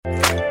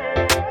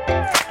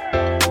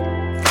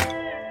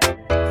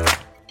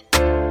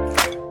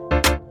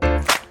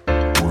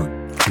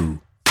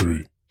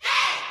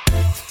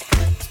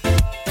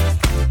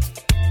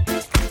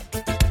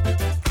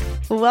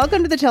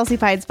Welcome to the Chelsea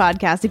Pides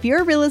podcast. If you're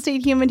a real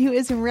estate human who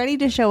is ready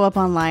to show up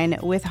online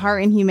with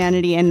heart and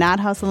humanity and not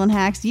hustle and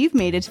hacks, you've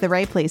made it to the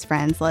right place,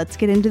 friends. Let's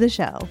get into the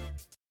show.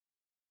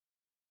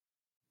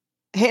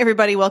 Hey,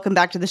 everybody. Welcome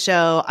back to the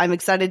show. I'm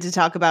excited to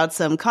talk about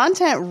some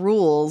content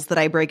rules that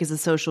I break as a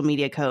social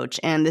media coach.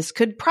 And this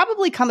could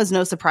probably come as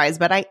no surprise,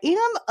 but I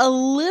am a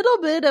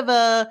little bit of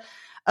a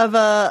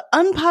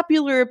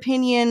unpopular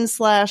opinion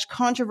 /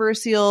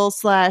 controversial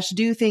 /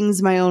 do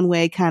things my own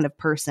way kind of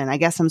person. I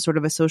guess I'm sort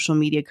of a social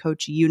media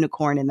coach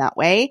unicorn in that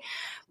way,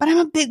 but I'm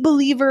a big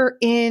believer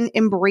in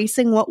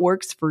embracing what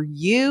works for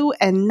you,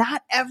 and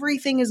not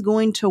everything is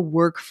going to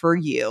work for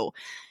you.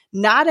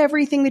 Not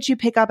everything that you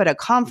pick up at a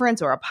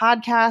conference or a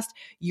podcast,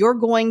 you're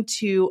going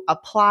to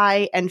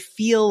apply and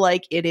feel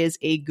like it is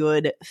a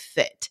good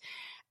fit.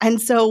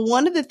 And so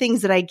one of the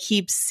things that I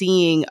keep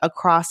seeing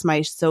across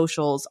my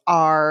socials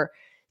are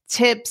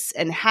tips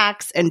and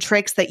hacks and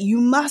tricks that you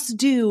must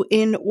do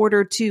in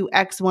order to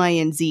X, Y,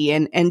 and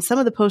Z. And some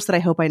of the posts that I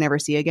hope I never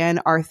see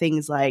again are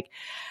things like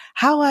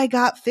how I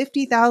got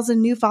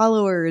 50,000 new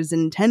followers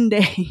in 10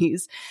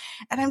 days.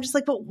 And I'm just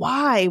like, but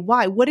why?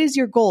 Why? What is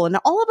your goal? And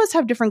all of us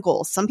have different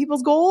goals. Some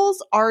people's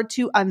goals are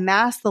to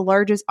amass the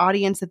largest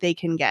audience that they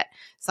can get.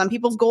 Some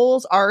people's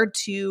goals are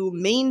to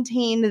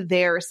maintain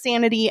their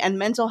sanity and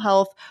mental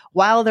health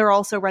while they're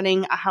also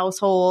running a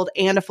household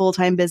and a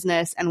full-time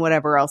business and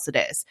whatever else it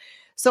is.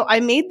 So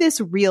I made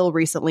this reel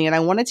recently, and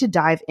I wanted to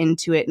dive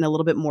into it in a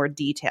little bit more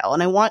detail.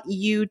 And I want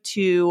you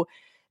to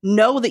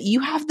know that you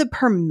have the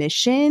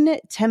permission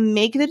to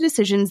make the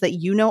decisions that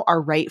you know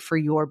are right for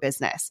your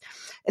business.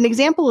 An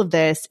example of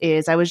this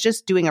is I was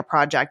just doing a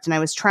project and I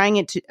was trying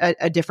it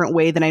a different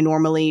way than I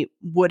normally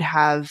would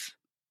have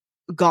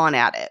gone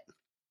at it.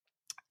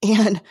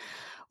 And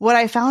what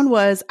I found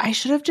was I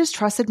should have just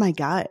trusted my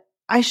gut.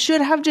 I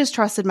should have just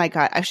trusted my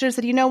gut. I should have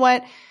said, you know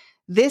what?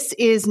 This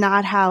is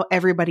not how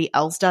everybody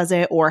else does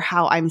it or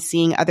how I'm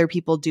seeing other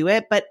people do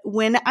it. But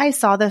when I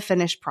saw the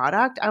finished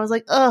product, I was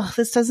like, oh,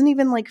 this doesn't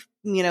even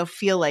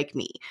feel like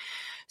me.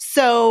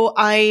 So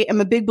I am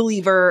a big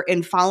believer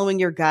in following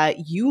your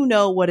gut. You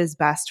know what is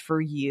best for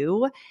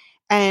you.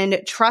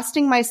 And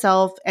trusting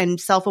myself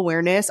and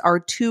self-awareness are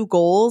two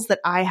goals that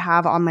I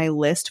have on my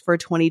list for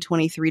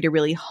 2023 to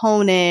really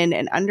hone in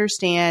and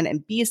understand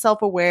and be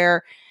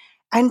self-aware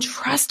and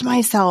trust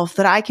myself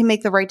that I can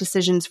make the right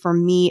decisions for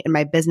me and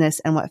my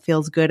business and what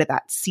feels good at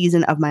that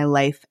season of my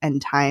life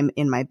and time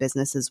in my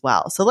business as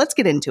well. So let's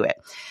get into it.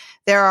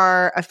 There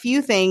are a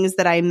few things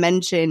that I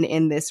mention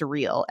in this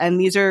reel, and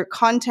these are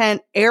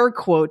content air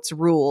quotes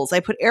rules. I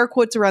put air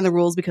quotes around the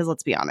rules because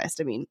let's be honest.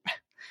 I mean,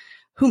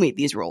 who made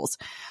these rules?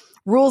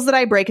 Rules that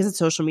I break as a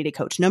social media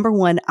coach. Number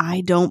one, I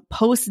don't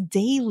post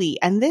daily.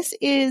 And this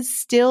is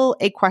still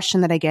a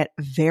question that I get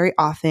very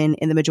often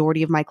in the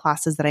majority of my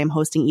classes that I'm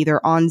hosting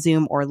either on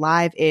Zoom or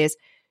live is,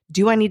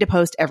 do I need to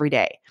post every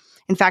day?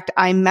 In fact,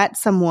 I met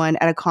someone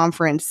at a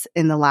conference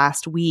in the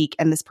last week,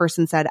 and this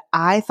person said,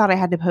 I thought I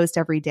had to post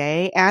every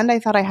day, and I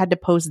thought I had to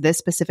post this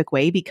specific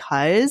way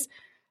because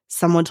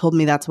someone told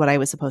me that's what I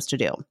was supposed to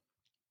do.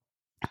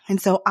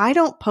 And so I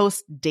don't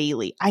post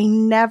daily. I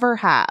never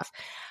have.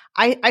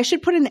 I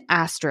should put an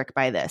asterisk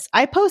by this.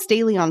 I post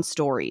daily on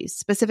stories,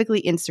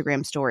 specifically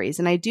Instagram stories.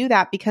 And I do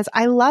that because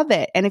I love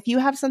it. And if you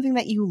have something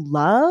that you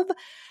love,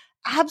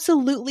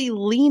 absolutely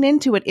lean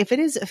into it. If it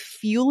is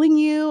fueling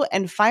you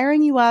and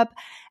firing you up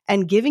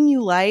and giving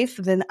you life,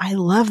 then I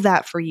love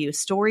that for you.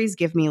 Stories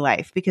give me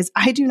life because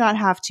I do not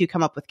have to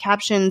come up with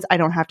captions. I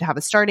don't have to have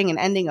a starting and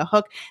ending, a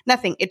hook,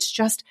 nothing. It's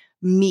just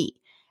me.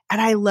 And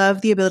I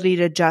love the ability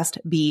to just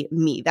be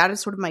me. That is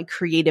sort of my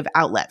creative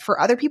outlet. For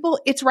other people,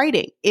 it's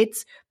writing,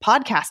 it's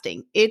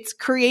podcasting, it's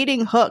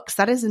creating hooks.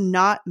 That is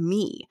not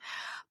me.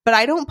 But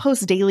I don't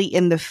post daily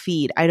in the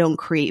feed. I don't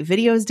create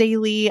videos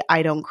daily.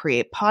 I don't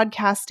create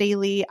podcasts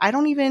daily. I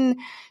don't even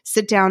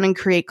sit down and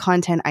create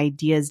content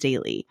ideas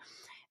daily.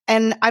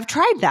 And I've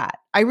tried that.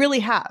 I really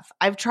have.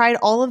 I've tried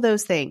all of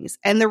those things.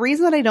 And the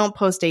reason that I don't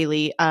post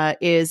daily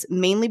is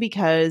mainly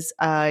because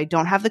I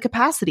don't have the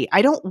capacity.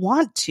 I don't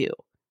want to.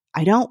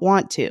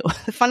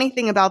 The funny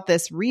thing about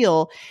this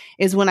reel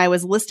is when I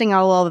was listing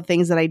out all the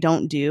things that I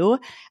don't do,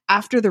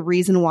 after the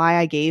reason why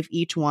I gave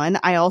each one,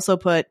 I also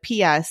put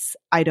PS,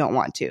 I don't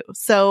want to.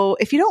 So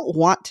if you don't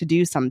want to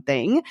do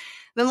something,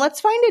 then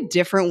let's find a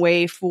different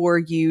way for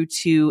you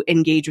to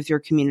engage with your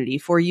community,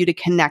 for you to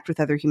connect with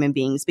other human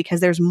beings,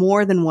 because there's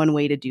more than one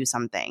way to do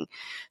something.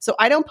 So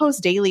I don't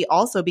post daily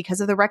also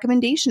because of the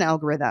recommendation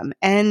algorithm.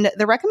 And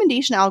the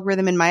recommendation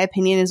algorithm, in my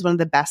opinion, is one of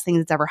the best things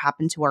that's ever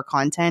happened to our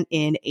content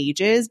in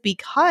ages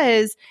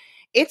because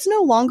it's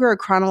no longer a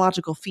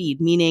chronological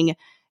feed, meaning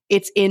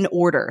it's in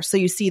order. So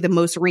you see the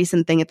most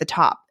recent thing at the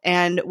top.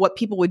 And what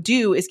people would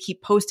do is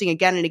keep posting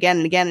again and again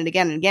and again and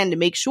again and again to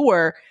make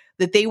sure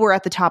that they were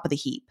at the top of the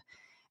heap.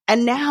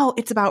 And now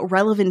it's about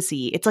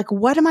relevancy. It's like,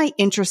 what am I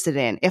interested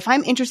in? If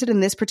I'm interested in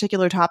this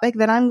particular topic,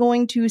 then I'm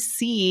going to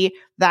see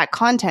that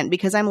content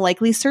because I'm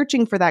likely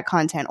searching for that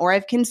content, or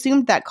I've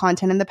consumed that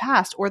content in the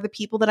past, or the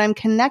people that I'm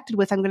connected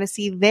with, I'm going to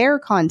see their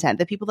content,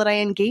 the people that I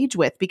engage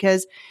with,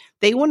 because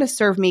they want to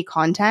serve me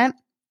content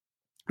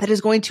that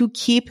is going to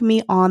keep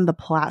me on the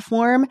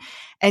platform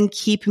and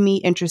keep me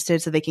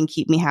interested so they can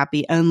keep me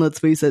happy. And let's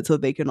face it, so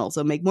they can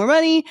also make more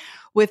money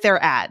with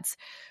their ads.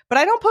 But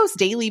I don't post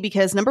daily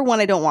because number one,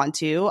 I don't want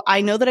to.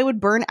 I know that I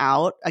would burn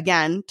out.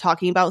 Again,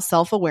 talking about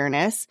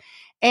self-awareness.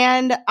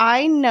 And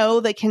I know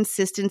that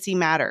consistency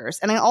matters.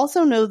 And I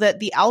also know that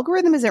the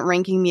algorithm isn't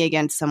ranking me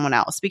against someone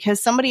else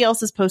because somebody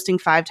else is posting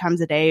 5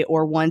 times a day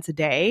or once a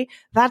day.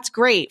 That's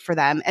great for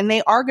them. And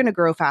they are going to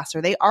grow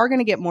faster. They are going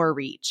to get more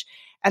reach.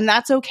 And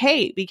that's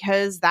okay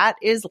because that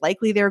is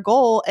likely their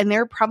goal and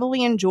they're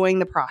probably enjoying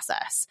the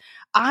process.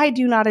 I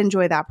do not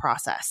enjoy that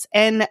process.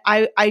 And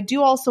I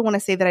do also want to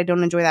say that I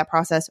don't enjoy that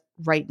process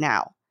right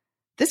now.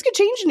 This could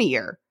change in a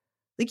year.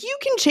 Like you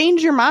can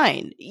change your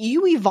mind.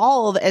 You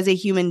evolve as a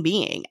human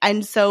being.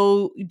 And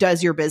so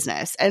does your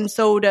business. And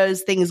so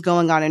does things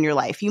going on in your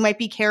life. You might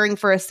be caring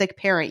for a sick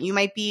parent. You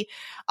might be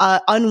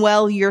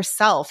unwell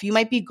yourself. You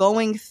might be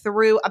going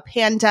through a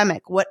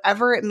pandemic,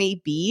 whatever it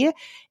may be.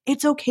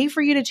 It's okay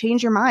for you to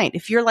change your mind.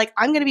 If you're like,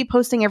 I'm going to be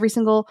posting every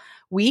single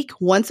week,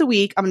 once a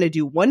week, I'm going to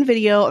do one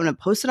video. I'm going to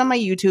post it on my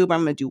YouTube.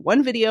 I'm going to do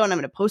one video and I'm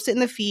going to post it in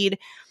the feed.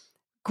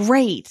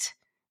 Great.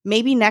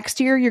 Maybe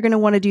next year you're going to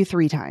want to do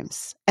 3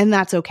 times, and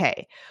that's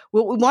okay.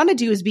 What we want to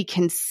do is be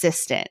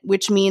consistent,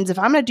 which means if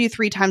I'm going to do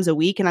 3 times a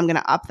week and I'm going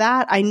to up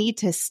that, I need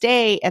to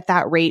stay at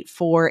that rate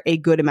for a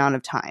good amount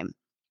of time.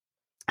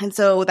 And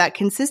so that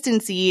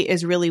consistency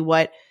is really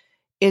what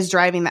is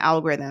driving the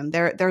algorithm.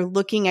 They're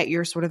looking at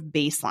your sort of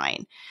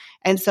baseline.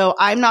 And so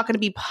I'm not going to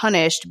be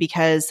punished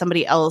because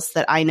somebody else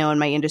that I know in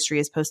my industry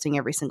is posting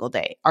every single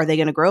day. Are they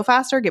going to grow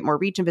faster, get more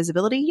reach and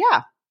visibility?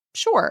 Yeah,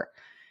 sure.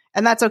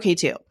 And that's okay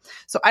too.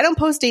 So I don't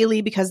post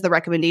daily because the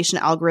recommendation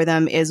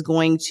algorithm is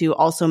going to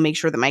also make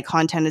sure that my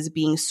content is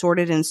being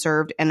sorted and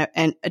served and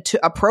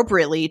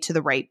appropriately to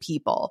the right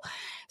people.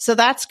 So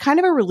that's kind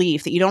of a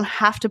relief that you don't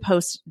have to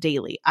post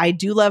daily. I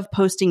do love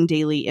posting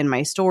daily in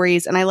my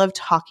stories and I love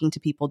talking to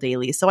people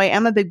daily. So I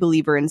am a big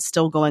believer in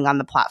still going on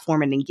the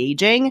platform and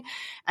engaging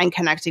and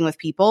connecting with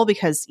people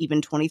because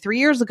even 23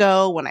 years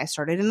ago, when I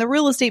started in the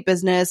real estate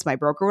business, my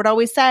broker would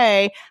always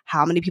say,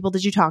 how many people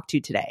did you talk to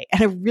today?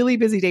 And a really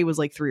busy day was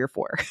like 3 or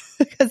 4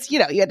 because, you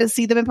had to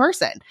see them in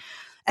person.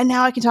 And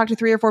now I can talk to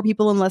 3 or 4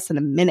 people in less than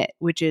a minute,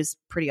 which is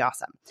pretty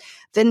awesome.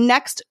 The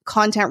next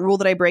content rule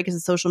that I break as a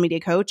social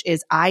media coach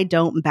is I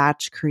don't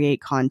batch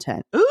create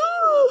content.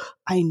 Ooh,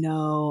 I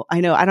know.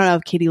 I don't know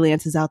if Katie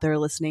Lance is out there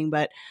listening,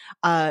 but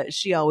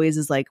she always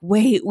is like,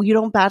 wait, you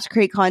don't batch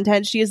create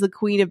content? She is the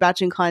queen of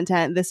batching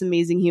content. This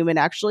amazing human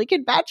actually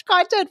can batch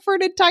content for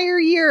an entire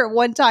year at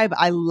one time.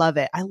 I love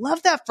it. I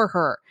love that for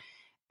her.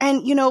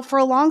 And, for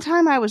a long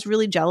time, I was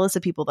really jealous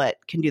of people that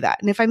can do that.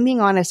 And if I'm being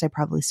honest, I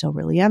probably still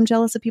really am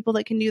jealous of people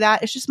that can do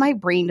that. It's just my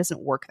brain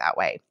doesn't work that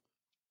way.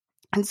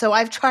 And so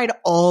I've tried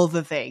all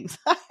the things.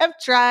 I've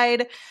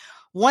tried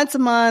once a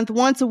month,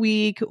 once a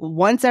week,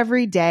 once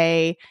every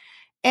day.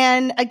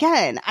 And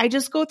again, I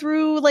just go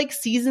through like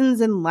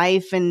seasons in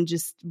life and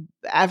just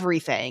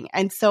everything.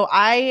 And so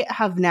I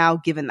have now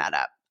given that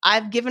up.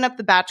 I've given up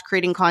the batch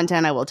creating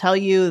content. I will tell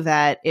you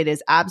that it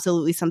is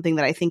absolutely something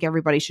that I think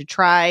everybody should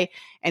try.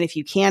 And if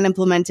you can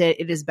implement it,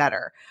 it is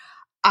better.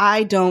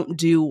 I don't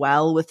do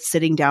well with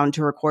sitting down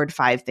to record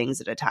 5 things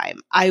at a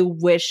time. I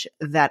wish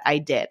that I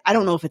did. I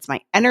don't know if it's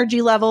my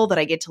energy level that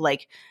I get to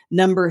like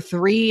number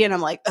 3 and I'm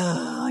like,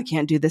 oh, I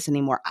can't do this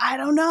anymore. I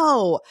don't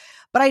know.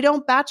 But I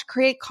don't batch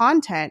create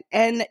content.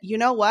 And you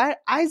know what?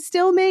 I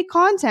still make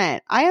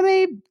content. I am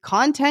a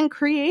content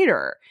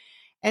creator.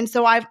 And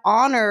so I've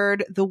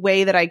honored the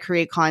way that I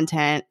create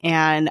content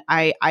and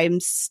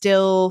I'm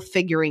still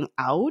figuring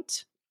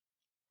out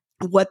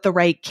what the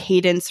right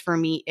cadence for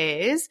me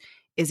is.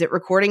 Is it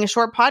recording a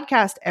short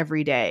podcast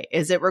every day?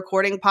 Is it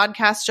recording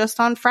podcasts just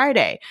on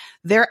Friday?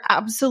 There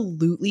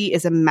absolutely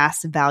is a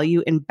massive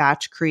value in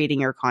batch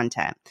creating your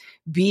content,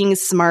 being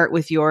smart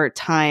with your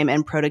time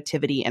and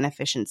productivity and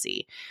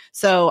efficiency.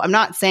 So I'm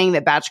not saying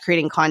that batch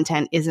creating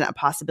content isn't a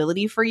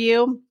possibility for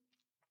you.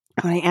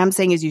 What I am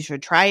saying is you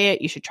should try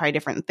it. You should try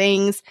different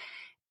things.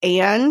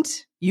 And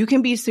you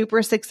can be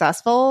super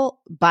successful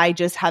by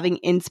just having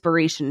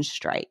inspiration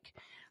strike.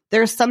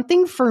 There's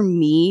something for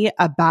me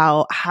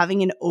about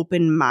having an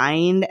open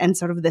mind and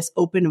sort of this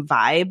open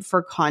vibe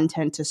for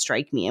content to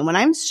strike me. And when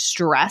I'm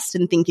stressed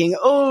and thinking,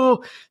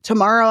 oh,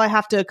 tomorrow I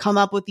have to come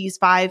up with these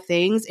 5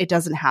 things, it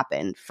doesn't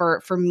happen.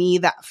 For me,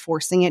 that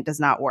forcing it does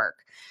not work.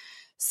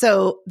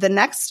 So the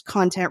next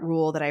content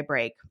rule that I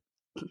break,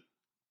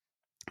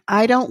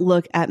 I don't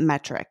look at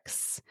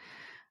metrics.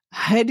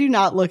 I do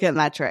not look at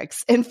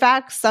metrics. In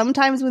fact,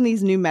 sometimes when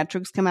these new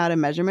metrics come out in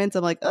measurements,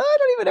 I'm like, oh, I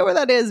don't even know where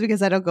that is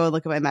because I don't go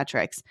look at my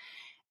metrics.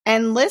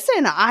 And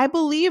listen, I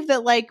believe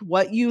that like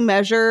what you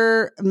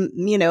measure,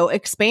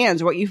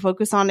 expands, what you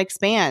focus on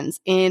expands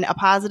in a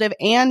positive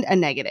and a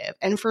negative.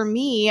 And for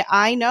me,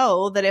 I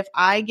know that if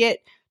I get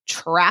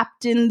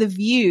trapped in the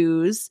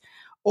views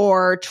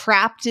or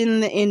trapped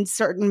in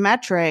certain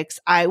metrics,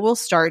 I will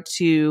start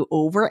to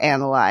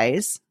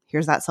overanalyze.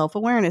 Here's that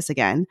self-awareness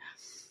again.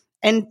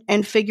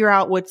 And figure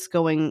out what's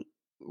going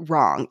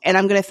wrong. And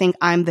I'm going to think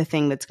I'm the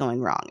thing that's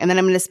going wrong. And then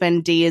I'm going to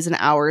spend days and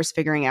hours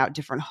figuring out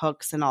different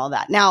hooks and all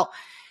that. Now,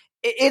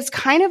 it's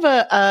kind of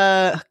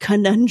a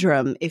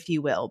conundrum, if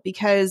you will,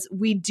 because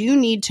we do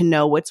need to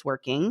know what's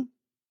working.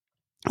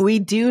 We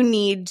do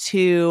need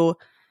to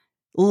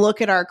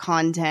look at our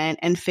content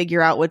and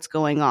figure out what's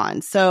going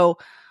on. So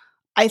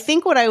I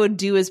think what I would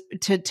do is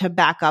to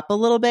back up a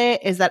little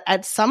bit is that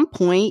at some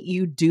point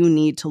you do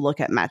need to look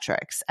at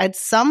metrics. At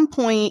some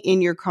point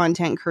in your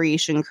content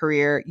creation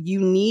career, you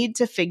need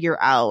to figure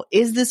out,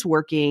 is this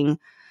working?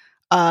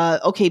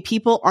 Okay,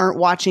 people aren't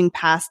watching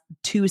past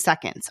 2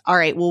 seconds. All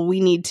right, well,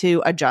 we need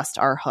to adjust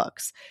our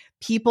hooks.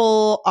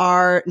 People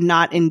are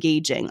not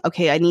engaging.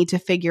 Okay, I need to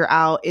figure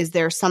out, is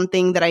there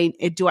something that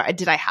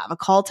did I have a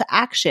call to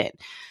action?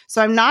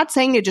 So I'm not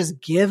saying to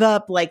just give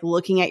up like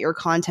looking at your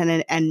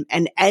content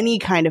and any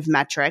kind of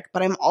metric,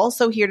 but I'm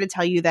also here to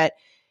tell you that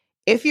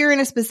if you're in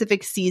a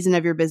specific season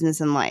of your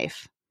business and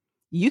life,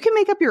 you can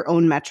make up your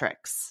own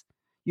metrics.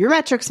 Your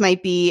metrics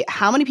might be,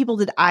 how many people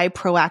did I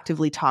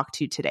proactively talk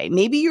to today?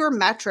 Maybe your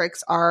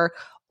metrics are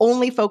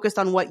only focused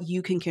on what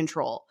you can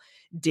control.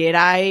 Did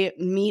I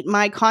meet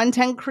my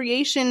content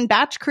creation,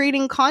 batch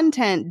creating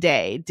content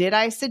day? Did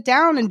I sit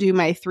down and do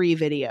my 3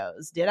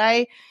 videos? Did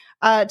I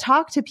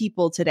talk to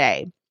people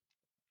today?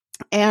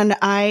 And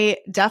I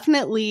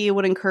definitely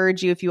would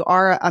encourage you, if you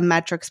are a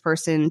metrics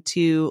person,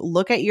 to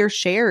look at your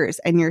shares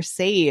and your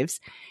saves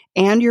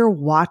and your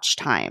watch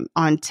time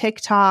on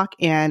TikTok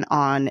and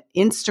on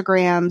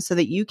Instagram so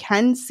that you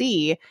can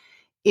see,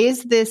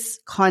 is this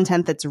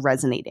content that's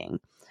resonating?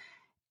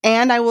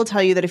 And I will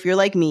tell you that if you're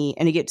like me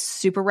and you get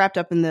super wrapped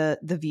up in the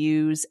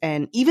views,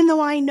 and even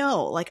though I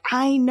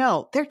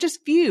know they're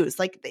just views,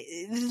 like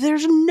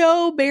there's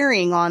no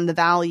bearing on the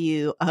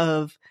value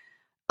of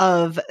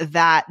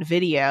that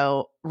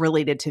video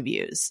related to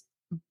views.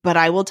 But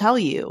I will tell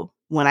you,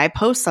 when I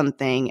post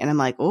something and I'm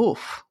like, oh,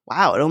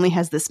 wow, it only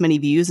has this many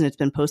views and it's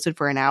been posted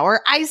for an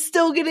hour, I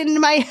still get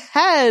into my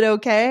head,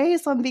 okay?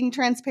 So I'm being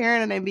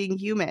transparent and I'm being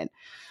human.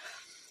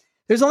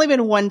 There's only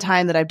been one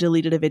time that I've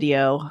deleted a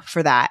video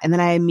for that. And then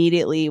I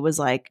immediately was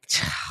like,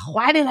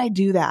 why did I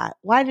do that?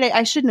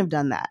 I shouldn't have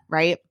done that,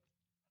 right?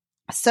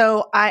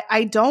 So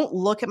I don't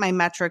look at my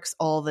metrics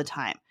all the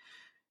time.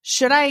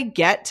 Should I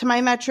get to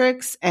my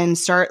metrics and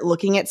start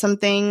looking at some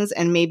things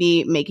and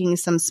maybe making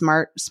some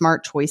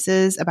smart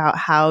choices about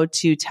how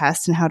to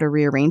test and how to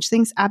rearrange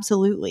things?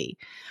 Absolutely.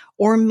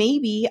 Or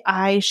maybe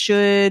I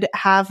should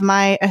have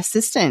my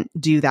assistant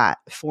do that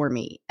for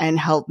me and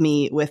help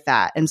me with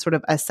that and sort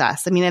of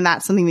assess. I mean, and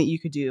that's something that you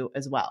could do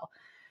as well.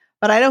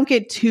 But I don't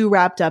get too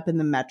wrapped up in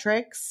the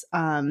metrics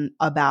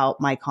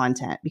about my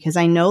content because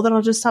I know that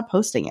I'll just stop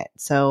posting it.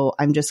 So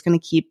I'm just going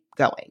to keep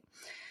going.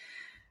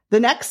 The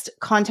next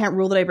content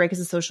rule that I break as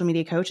a social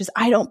media coach is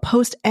I don't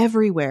post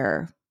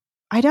everywhere.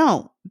 I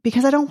don't,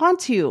 because I don't want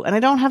to, and I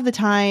don't have the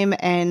time.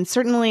 And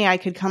certainly I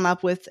could come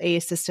up with a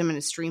system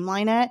and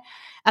streamline it.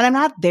 And I'm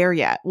not there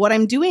yet. What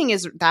I'm doing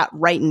is that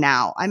right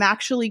now. I'm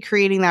actually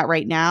creating that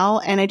right now.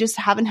 And I just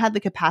haven't had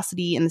the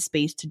capacity and the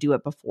space to do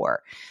it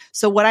before.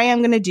 So what I am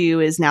going to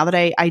do is, now that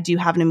I do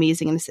have an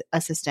amazing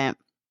assistant,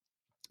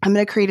 I'm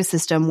going to create a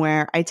system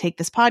where I take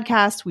this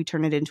podcast, we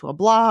turn it into a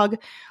blog,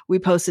 we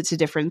post it to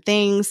different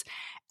things.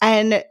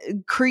 And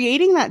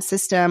creating that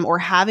system or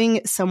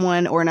having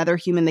someone or another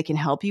human that can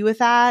help you with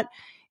that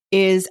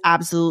is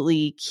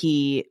absolutely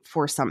key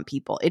for some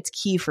people. It's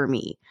key for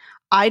me.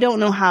 I don't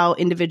know how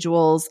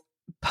individuals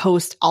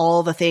post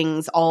all the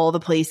things, all the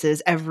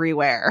places,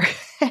 everywhere.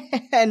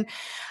 and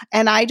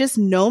I just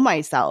know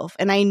myself.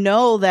 And I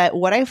know that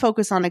what I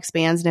focus on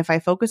expands. And if I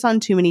focus on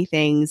too many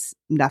things,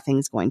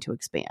 nothing's going to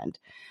expand.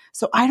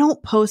 So I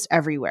don't post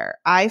everywhere.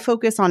 I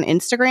focus on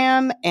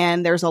Instagram,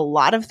 and there's a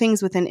lot of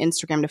things within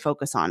Instagram to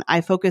focus on. I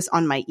focus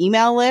on my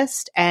email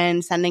list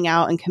and sending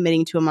out and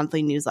committing to a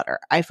monthly newsletter.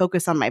 I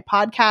focus on my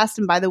podcast.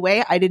 And by the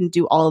way, I didn't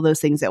do all of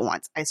those things at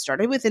once. I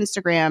started with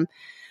Instagram.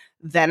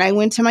 Then I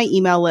went to my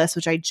email list,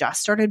 which I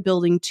just started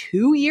building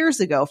 2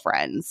 years ago,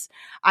 friends.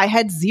 I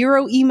had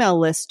 0 email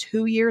lists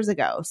 2 years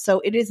ago.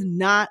 So it is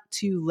not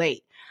too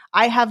late.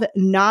 I have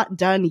not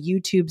done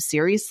YouTube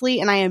seriously,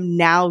 and I am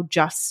now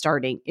just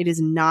starting. It is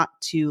not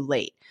too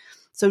late.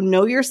 So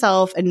know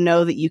yourself and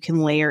know that you can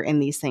layer in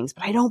these things.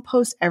 But I don't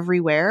post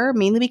everywhere,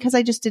 mainly because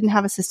I just didn't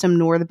have a system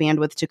nor the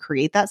bandwidth to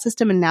create that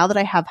system. And now that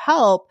I have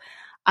help,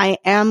 I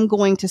am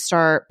going to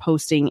start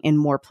posting in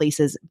more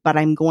places, but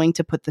I'm going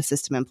to put the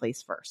system in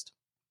place first.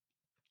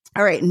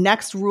 All right,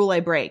 next rule I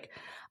break.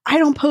 I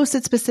don't post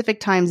at specific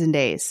times and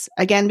days.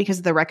 Again, because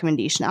of the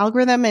recommendation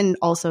algorithm, and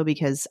also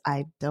because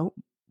I don't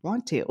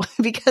want to,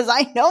 because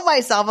I know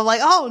myself. I'm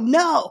like, oh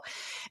no,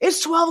 it's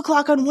 12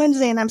 o'clock on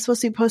Wednesday and I'm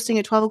supposed to be posting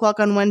at 12 o'clock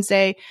on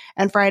Wednesday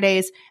and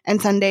Fridays and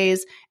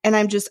Sundays. And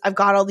I've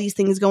got all these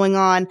things going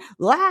on.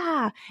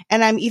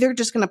 And I'm either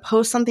just going to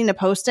post something to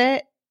post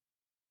it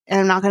and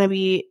I'm not going to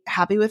be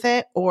happy with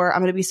it, or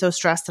I'm going to be so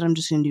stressed that I'm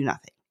just going to do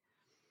nothing.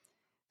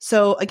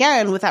 So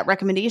again, with that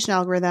recommendation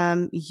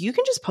algorithm, you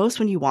can just post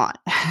when you want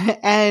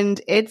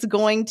and it's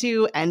going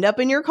to end up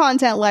in your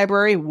content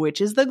library, which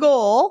is the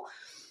goal.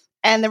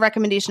 And the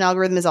recommendation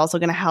algorithm is also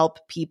going to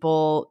help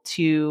people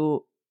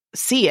to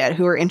see it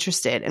who are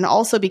interested. And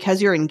also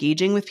because you're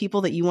engaging with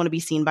people that you want to be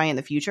seen by in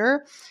the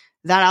future,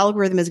 that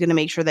algorithm is going to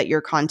make sure that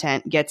your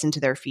content gets into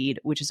their feed,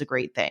 which is a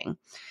great thing.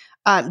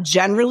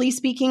 Generally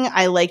speaking,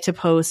 I like to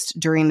post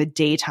during the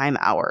daytime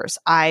hours.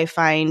 I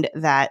find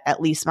that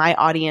at least my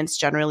audience,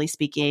 generally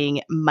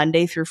speaking,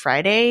 Monday through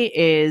Friday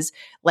is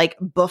like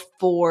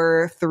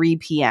before 3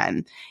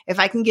 p.m. If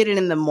I can get it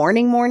in the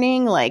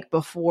morning, like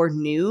before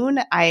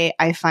noon,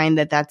 I find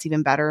that that's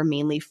even better,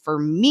 mainly for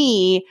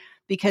me,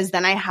 because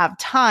then I have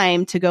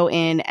time to go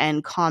in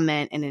and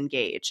comment and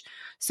engage.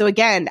 So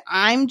again,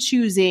 I'm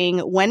choosing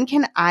when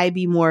can I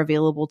be more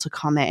available to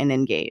comment and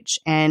engage.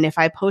 And if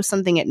I post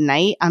something at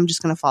night, I'm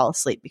just going to fall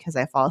asleep because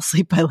I fall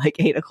asleep by like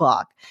 8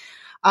 o'clock.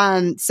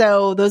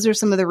 So those are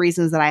some of the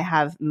reasons that I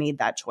have made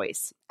that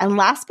choice. And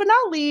last but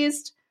not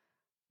least,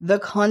 the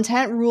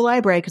content rule I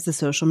break as a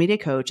social media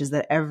coach is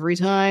that every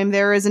time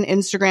there is an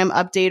Instagram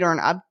update or an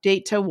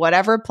update to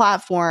whatever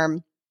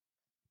platform,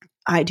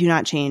 I do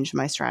not change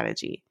my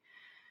strategy.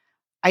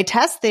 I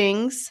test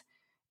things.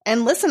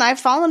 And listen, I've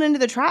fallen into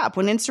the trap.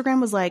 When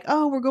Instagram was like,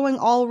 oh, we're going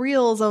all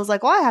reels, I was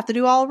like, well, I have to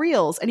do all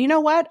reels. And you know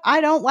what?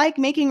 I don't like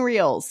making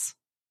reels.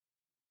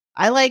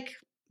 I like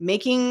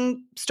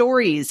making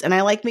stories and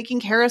I like making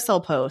carousel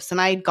posts.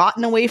 And I'd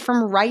gotten away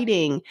from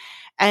writing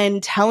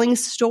and telling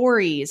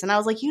stories. And I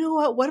was like, you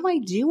know what am I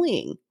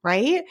doing?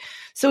 Right?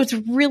 So it's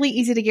really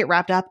easy to get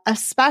wrapped up,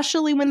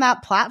 especially when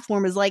that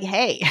platform is like,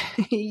 hey,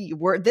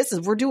 we're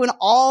doing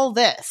all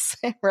this,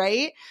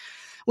 right?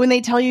 When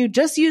they tell you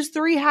just use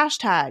 3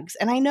 hashtags.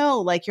 And I know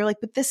like, you're like,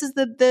 but this is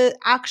the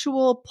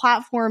actual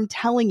platform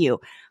telling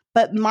you.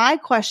 But my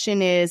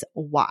question is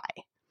why?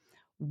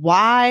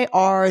 Why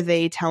are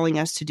they telling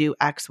us to do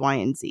X, Y,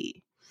 and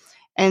Z?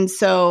 And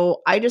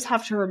so I just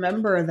have to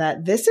remember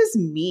that this is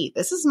me.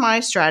 This is my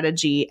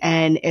strategy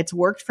and it's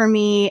worked for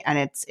me and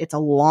it's a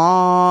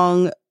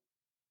long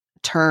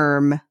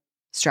term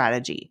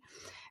strategy.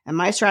 And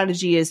my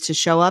strategy is to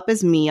show up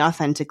as me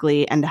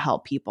authentically and to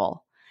help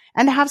people.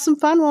 And to have some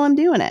fun while I'm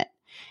doing it.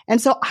 And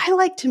so I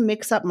like to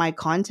mix up my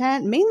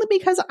content mainly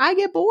because I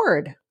get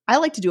bored. I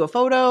like to do a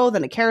photo,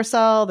 then a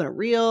carousel, then a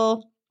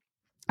reel.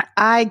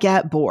 I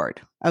get bored.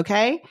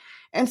 Okay.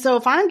 And so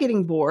if I'm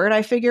getting bored,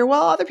 I figure,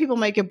 well, other people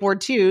might get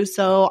bored too.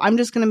 So I'm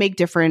just going to make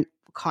different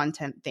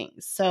content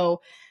things. So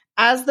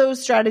as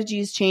those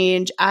strategies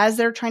change, as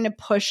they're trying to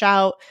push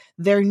out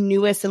their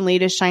newest and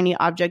latest shiny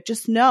object,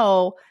 just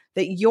know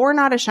that you're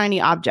not a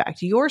shiny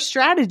object. Your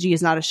strategy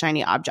is not a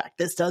shiny object.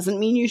 This doesn't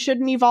mean you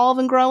shouldn't evolve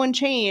and grow and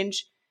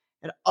change.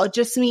 It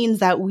just means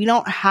that we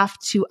don't have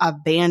to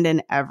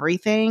abandon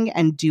everything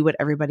and do what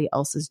everybody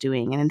else is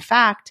doing. And in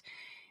fact,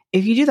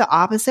 if you do the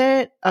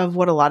opposite of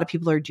what a lot of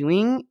people are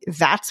doing,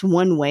 that's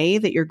one way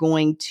that you're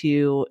going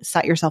to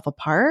set yourself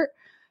apart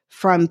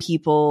from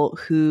people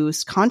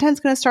whose content's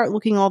going to start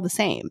looking all the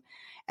same.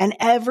 And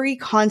every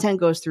content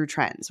goes through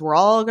trends. We're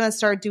all going to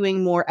start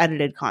doing more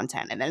edited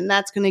content. And then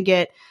that's going to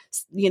get,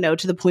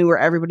 to the point where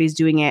everybody's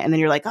doing it. And then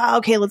you're like, oh,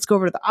 okay, let's go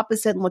over to the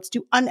opposite and let's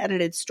do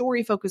unedited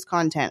story focused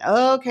content.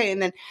 Okay.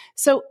 And then,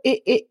 so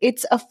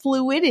it's a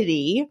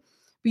fluidity,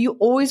 but you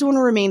always want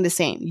to remain the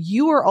same.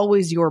 You are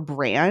always your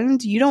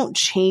brand. You don't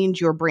change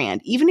your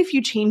brand. Even if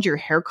you change your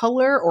hair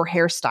color or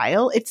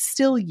hairstyle, it's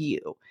still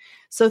you.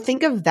 So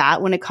think of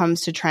that when it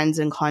comes to trends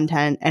and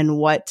content and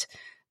what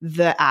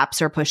the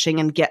apps are pushing.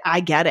 And I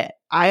get it.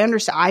 I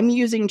understand. I'm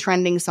using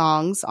trending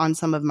songs on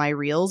some of my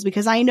reels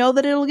because I know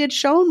that it'll get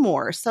shown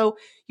more. So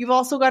you've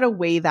also got to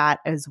weigh that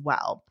as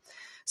well.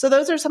 So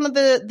those are some of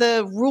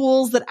the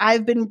rules that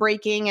I've been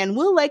breaking and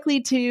will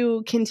likely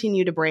to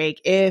continue to break.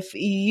 If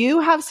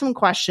you have some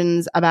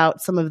questions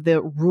about some of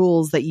the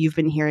rules that you've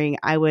been hearing,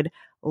 I would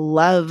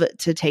love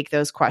to take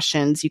those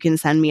questions. You can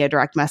send me a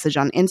direct message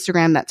on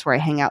Instagram. That's where I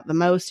hang out the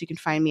most. You can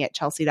find me at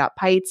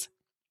chelsea.pites.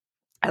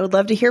 I would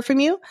love to hear from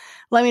you.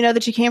 Let me know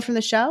that you came from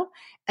the show.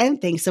 And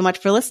thanks so much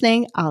for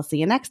listening. I'll see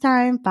you next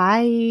time.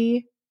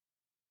 Bye.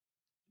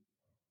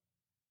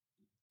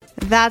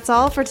 That's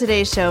all for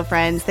today's show,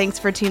 friends. Thanks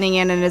for tuning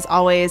in. And as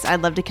always,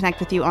 I'd love to connect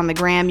with you on the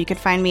gram. You can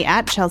find me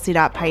at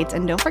chelsea.pites.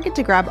 And don't forget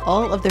to grab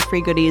all of the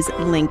free goodies,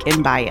 link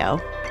in bio.